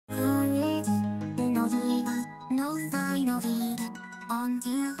around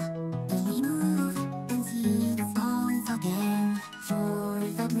you. We move and see the stars again for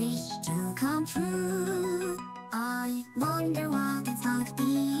the wish to come true. I wonder what it's like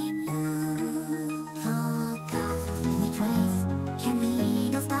being you. Look up, we trace, can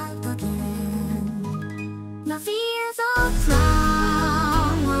lead us back again. The fears of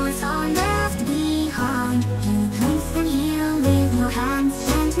flowers are left behind. You place them here with your hands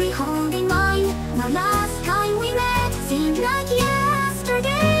gently holding mine. The last time we met seemed like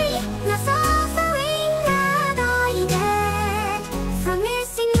yesterday. The suffering that I get from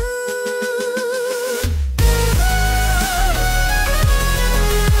missing you.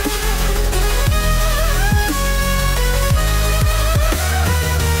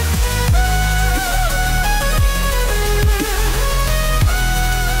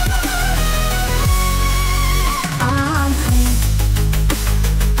 I pray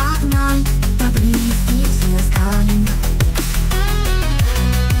at night, the breeze keeps us kind.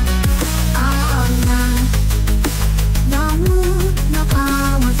 The moon, the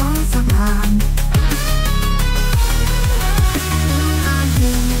powers also blind. I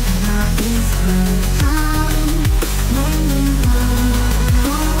think that is the time when you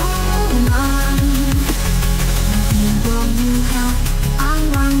hold mine. The people you help, I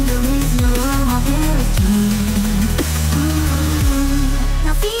wonder is your ability.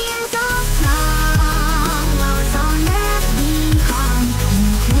 The fears of flowers are left behind.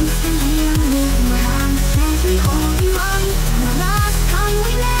 You place them here with your hands gently holding mine. The last time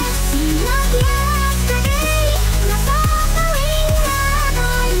we met seemed like yesterday. The suffering that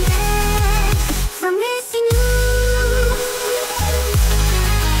I get from missing you.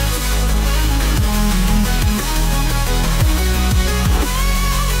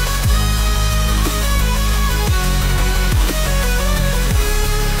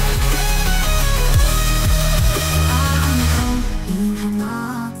 I hope you had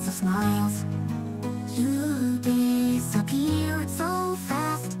lots of smiles. You disappeared so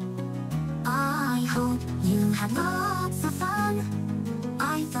fast. I hope you had lots of fun.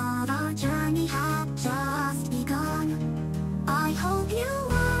 I thought our journey had just begun. I hope you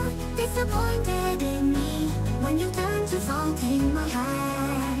were disappointed in me when you turned to salt in my hand.